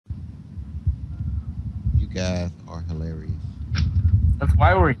guys are hilarious. That's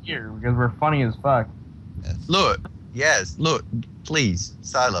why we're here, because we're funny as fuck. Yes. Look, please,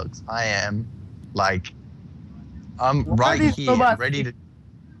 Silux. I am, like, I'm right here, ready to.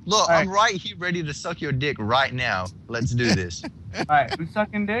 Look, I'm right here, ready to suck your dick right now. Let's do this. All right, who's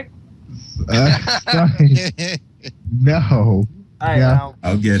sucking dick? No. Alright, now.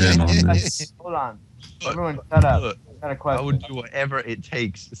 I'll get in on this. Hold on. Everyone shut up. Look, I got a question. I would do whatever it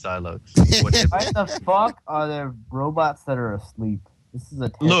takes, Silux. Why the fuck are there robots that are asleep? This is a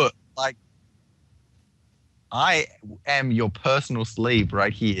test. Look, like, I am your personal slave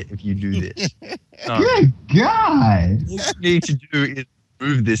right here if you do this. Good God. All you need to do is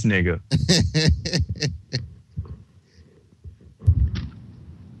move this nigga.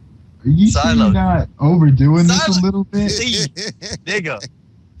 Are you sure you're not overdoing this a little bit? Please, nigga,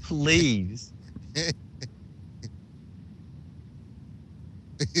 please.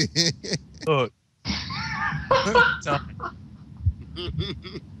 Look.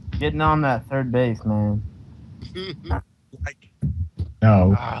 Getting on that third base, man. Like,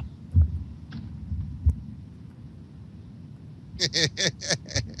 no.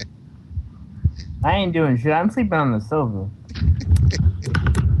 I ain't doing shit. I'm sleeping on the sofa.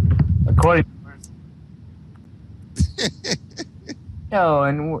 According to Yo,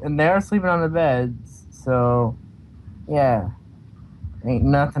 and they're sleeping on the beds, so yeah. Ain't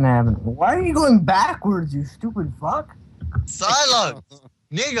nothing happening. Why are you going backwards, you stupid fuck? Silence!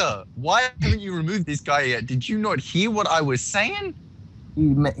 Nigga, why haven't you removed this guy yet? Did you not hear what I was saying?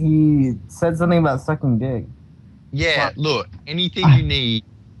 He said something about sucking dick. Yeah, What? look, anything you need,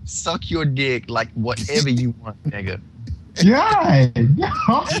 suck your dick like whatever you want, nigga. God,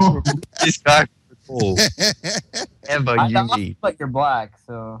 no. This guy for ever I you know need. like you're black,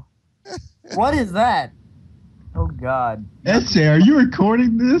 so. What is that? Oh God. SJ, are you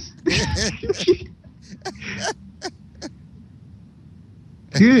recording this?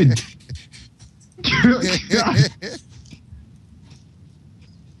 Good. Good God.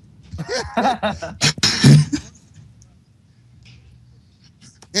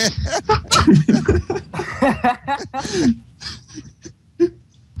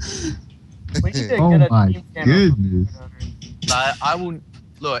 Oh my goodness. I will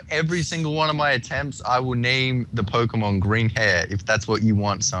look every single one of my attempts. I will name the Pokemon Green Hair if that's what you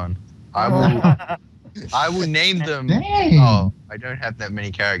want, son. I will name them. Dang. Oh, I don't have that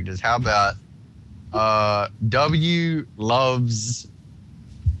many characters. How about W loves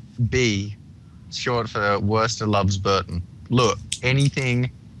B, short for Worcester loves Burton. Look, anything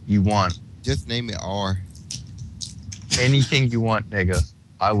you want. Just name it R. Anything you want, nigga.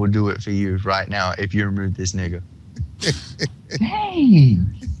 I will do it for you right now if you remove this nigga.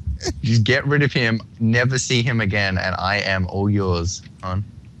 Dang. Just get rid of him, never see him again, and I am all yours, hon.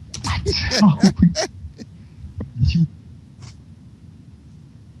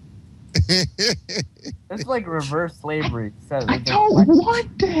 It's like reverse slavery. I don't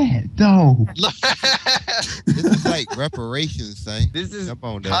want that, though. This is like reparations thing. This is Jump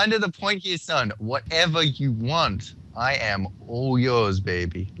on that. kind of the point here, son. Whatever you want, I am all yours,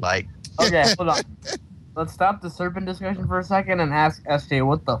 baby. Like, Okay, hold on. Let's stop the serpent discussion for a second and ask SJ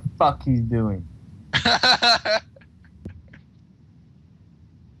what the fuck he's doing.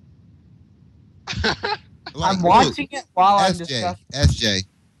 Like, I'm watching it while I'm SJ, discussing.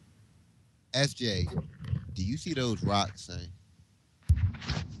 SJ, do you see those rocks, son?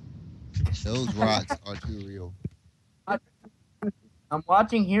 Those rocks are too real. I'm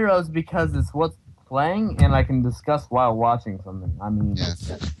watching Heroes because it's what's playing and I can discuss while watching something. I mean,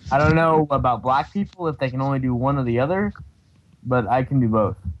 Yes. I don't know about black people if they can only do one or the other, but I can do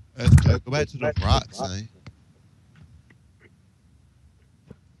both. Go back to those rocks, son.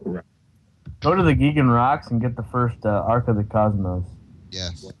 Go to the Gigan Rocks and get the first Ark of the Cosmos.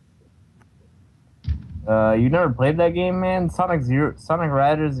 Yes. You never played that game, man? Sonic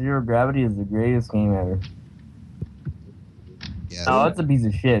Riders Zero Gravity is the greatest game ever. Yes. No, it's a piece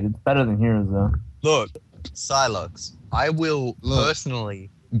of shit. It's better than Heroes, though. look, Silux, I will personally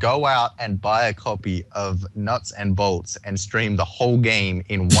go out and buy a copy of Nuts and Bolts and stream the whole game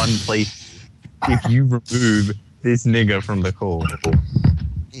in one place if you remove this nigga from the call.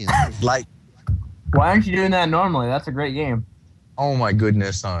 Yeah. Like, Why aren't you doing that normally? That's a great game. oh my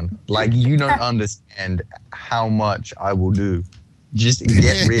goodness, son. Like, you don't understand how much I will do. Just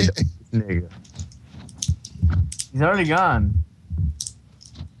get rid of this nigga. He's already gone.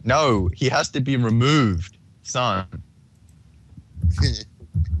 No, he has to be removed, son.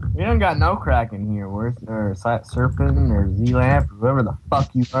 We don't got no crack in here. Where's Serpent or Z-Lamp, whoever the fuck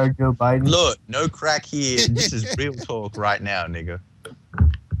you are, Joe Biden. Look, no crack here. This is real talk right now, nigga.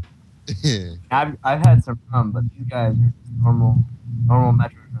 I've had some rum, but these guys are just normal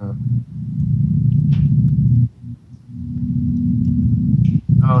Metro.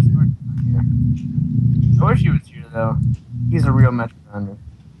 Oh, Sparky's not here. I wish he was here though. He's a real Metro Hunter.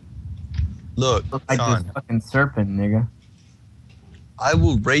 Look, Look like son, this fucking serpent, nigga. I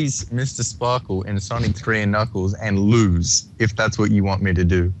will raise Mr. Sparkle in Sonic 3 and Knuckles and lose if that's what you want me to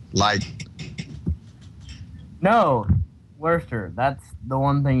do. Like, No, Worcester. That's the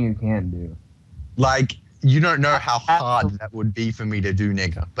one thing you can't do. like you don't know how hard that would be for me to do,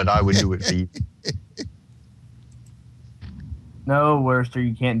 nigga, but I would do it for you. No, Worcester,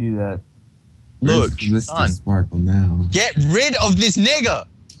 you can't do that. Look, Where's Mr. son, Sparkle now. get rid of this nigga!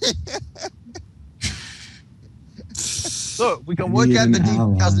 Look, we can work Need out an the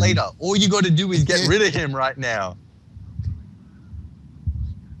details ally. later. All you got to do is get rid of him right now.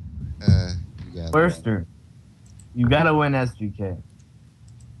 You got Worcester, you gotta win SGK.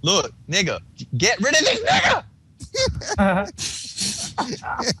 Look, nigga, get rid of this nigga!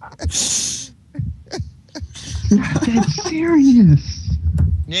 That's serious.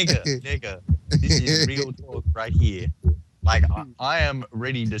 Nigga, this is real talk right here. Like, I am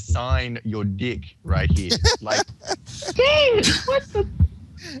ready to sign your dick right here. Like, Dang, what the?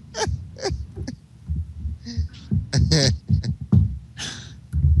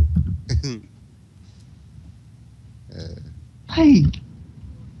 Like,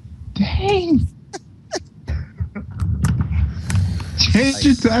 dang. Change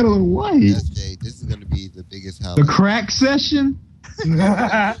your title of what? SJ, this is gonna be the biggest The holiday. crack session?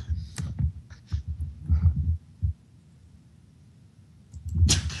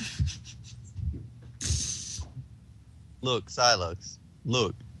 look, Silex,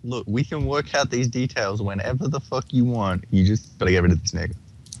 look, we can work out these details whenever the fuck you want. You just gotta get rid of this nigga.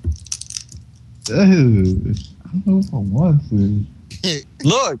 Dude, I don't know if I want to.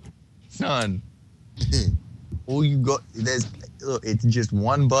 Look, son, all you got, look, it's just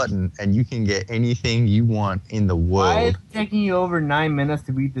one button and you can get anything you want in the Why is world. it taking you over 9 minutes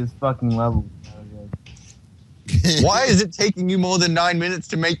to beat this fucking level? Why is it taking you more than 9 minutes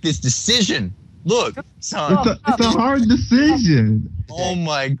to make this decision? Look, son, It's a hard decision. oh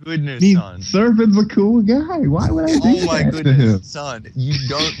my goodness, I mean, son. Serpent's a cool guy. Why would I do Oh my that to him? goodness, son, you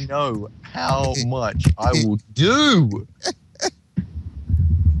don't know how much I will do.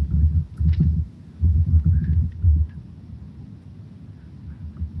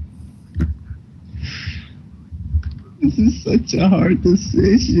 This is such a hard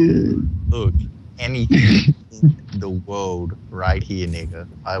decision. Look, anything in the world right here, nigga,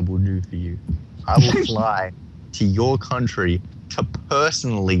 I will do for you. I will fly to your country to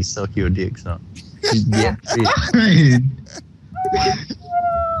personally suck your dick, son. Yeah,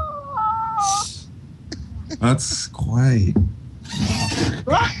 That's quite.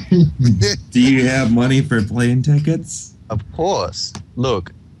 Right. Do you have money for plane tickets? of course.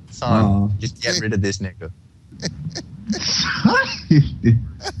 Look, son, Oh. just get rid of this nigga.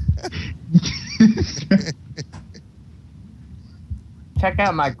 Check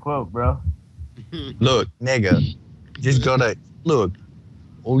out my quote, bro. Look, nigga, just gotta look.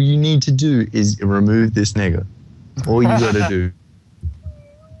 All you need to do is remove this nigga. All you gotta do.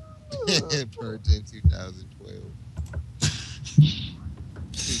 Purge in 2012.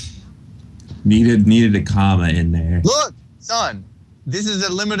 Needed a comma in there. Look, son, this is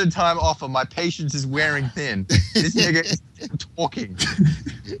a limited time offer. My patience is wearing thin. This nigga is still talking.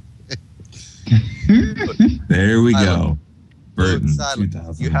 There we I go. Look, Burton, Silas,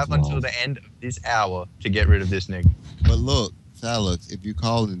 2012. you have until the end of this hour to get rid of this nigga. But look, Silex, if you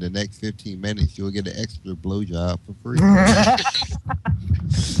call in the next 15 minutes, you'll get an extra blowjob for free.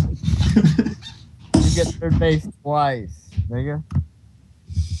 You get third base twice, nigga.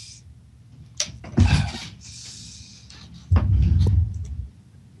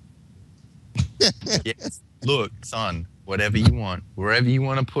 Yes. Look, son, whatever you want, wherever you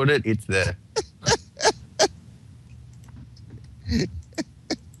want to put it, it's there.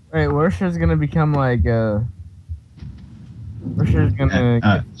 Wait, Worshiper's gonna become like Worshiper's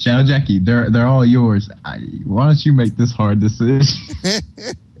gonna. Shadow Jackie, they're all yours. Why don't you make this hard decision?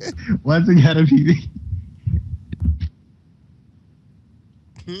 Why's it gotta be me?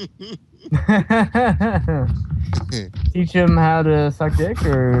 Teach him how to suck dick,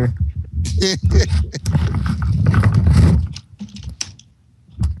 or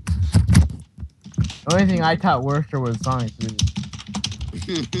the only thing I taught Worcester was Sonic 3.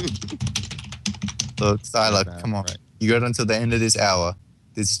 Look, Silas, come on. Right. You got until the end of this hour.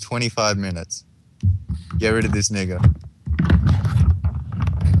 This is 25 minutes. Get rid of this nigga.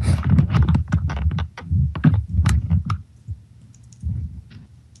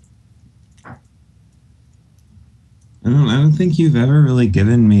 don't think you've ever really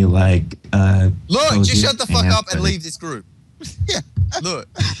given me like Look, Oh, just dear shut the fuck up and Anthony. leave this group.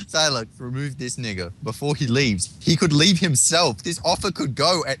 Look, Psylocke, remove this nigga before he leaves. He could leave himself. This offer could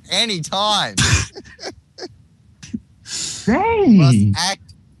go at any time. You must Dang.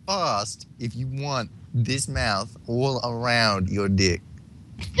 act fast if you want this mouth all around your dick.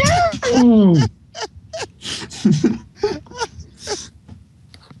 Oh.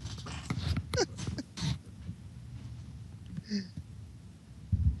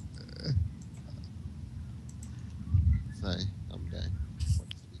 Say, I'm done.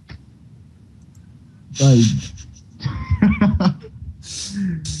 Like,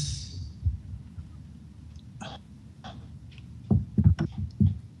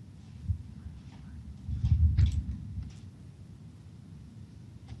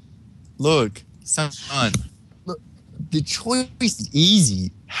 Look, son. Look, the choice is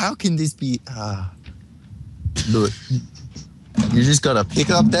easy. How can this be? Look, you just gotta pick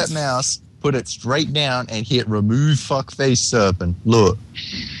up that mouse, put it straight down, and hit remove fuckface serpent. Look.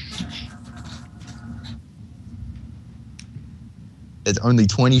 There's only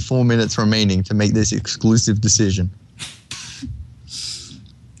 24 minutes remaining to make this exclusive decision.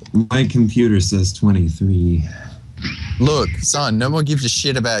 My computer says 23. Look, son, no one gives a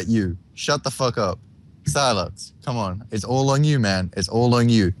shit about you. Shut the fuck up. Psylocke, come on. It's all on you, man. It's all on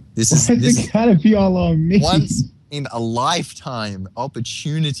you. This is it gotta be all on me. once in a lifetime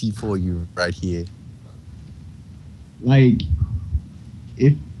opportunity for you right here. Like,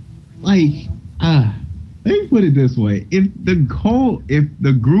 if, like, let me put it this way: if the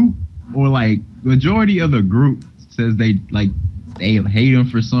group or like majority of the group says they hate him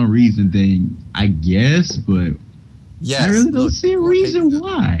for some reason, then I guess. But Yes, I really don't look, see a everyone reason hates it.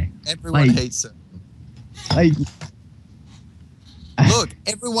 why. Everyone Like- hates it. Like, Look,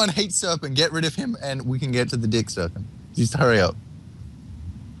 everyone hates Serpent. Get rid of him and we can get to the dick Serpent. Just hurry up.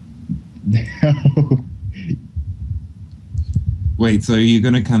 no. Wait, so are you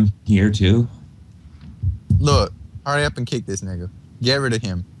gonna come here too? Look, hurry up and kick this nigga. Get rid of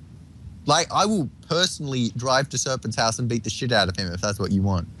him. Like, I will personally drive to Serpent's house and beat the shit out of him if that's what you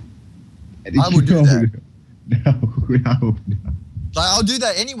want. I would do that. No. Like, I'll do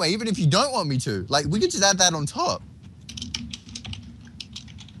that anyway, even if you don't want me to. Like, we could just add that on top.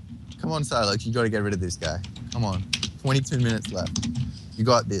 Come on, Psylocke, you gotta get rid of this guy. Come on. 22 minutes left. You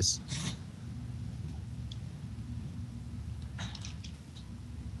got this.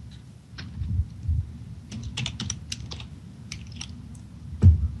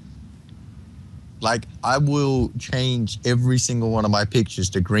 Like, I will change every single one of my pictures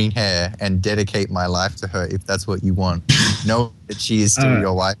to green hair and dedicate my life to her if that's what you want. Know that she is still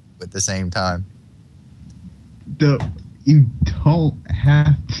your wife at the same time. You don't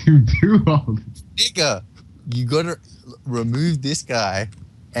have to do all this. Nigga, you gotta remove this guy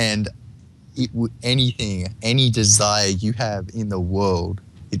and anything, any desire you have in the world,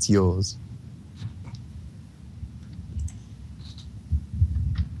 it's yours.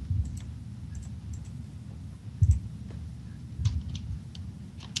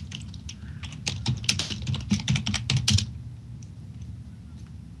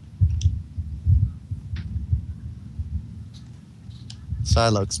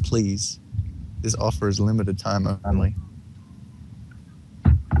 Psylocke, please. This offer is limited time only.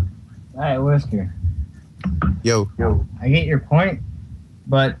 Alright, Whisker. Yo, I get your point,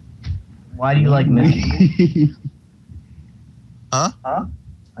 but why do you like Misty? huh?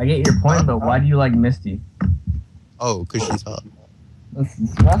 I get your point, but why do you like Misty? Oh, because she's hot. That's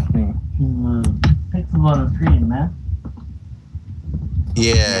disgusting. Pixel on the screen, man.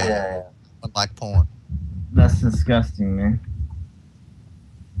 Yeah. Like porn. That's disgusting, man.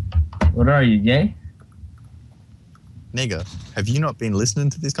 What are you, gay? Nigga, have you not been listening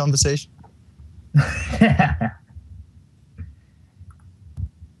to this conversation?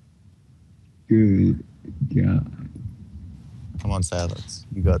 Good God. Come on, Psylocke.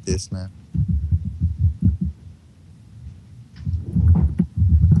 You got this, man.